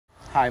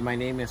Hi, my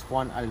name is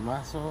Juan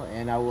Almazo,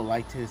 and I would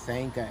like to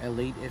thank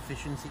Elite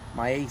Efficiency.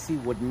 My AC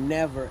would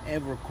never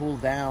ever cool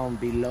down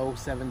below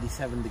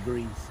 77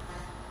 degrees.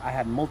 I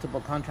had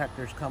multiple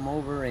contractors come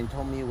over and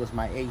told me it was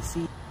my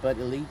AC, but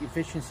Elite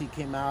Efficiency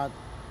came out,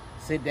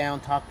 sit down,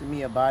 talked to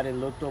me about it,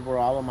 looked over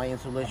all of my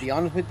insulation. To be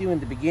honest with you, in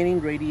the beginning,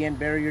 radiant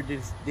barrier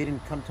just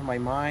didn't come to my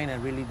mind. I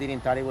really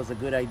didn't thought it was a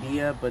good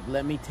idea, but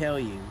let me tell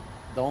you,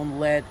 don't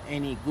let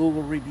any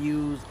Google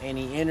reviews,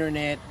 any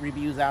internet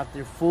reviews out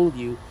there fool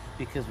you,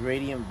 because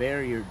radiant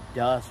barrier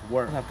does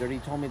work. After he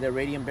told me that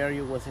radiant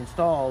barrier was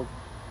installed,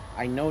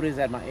 I noticed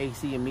that my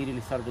AC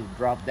immediately started to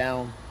drop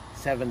down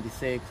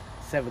 76,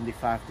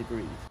 75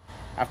 degrees.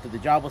 After the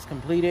job was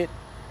completed,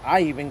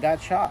 I even got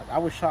shocked. I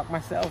was shocked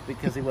myself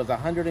because it was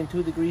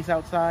 102 degrees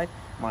outside.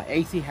 My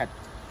AC had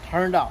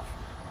turned off.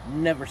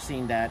 Never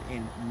seen that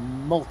in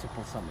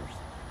multiple summers.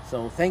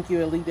 So thank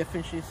you, Elite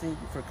Efficiency,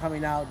 for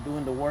coming out,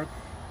 doing the work.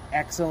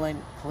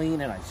 Excellent, clean,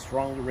 and I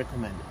strongly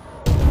recommend it.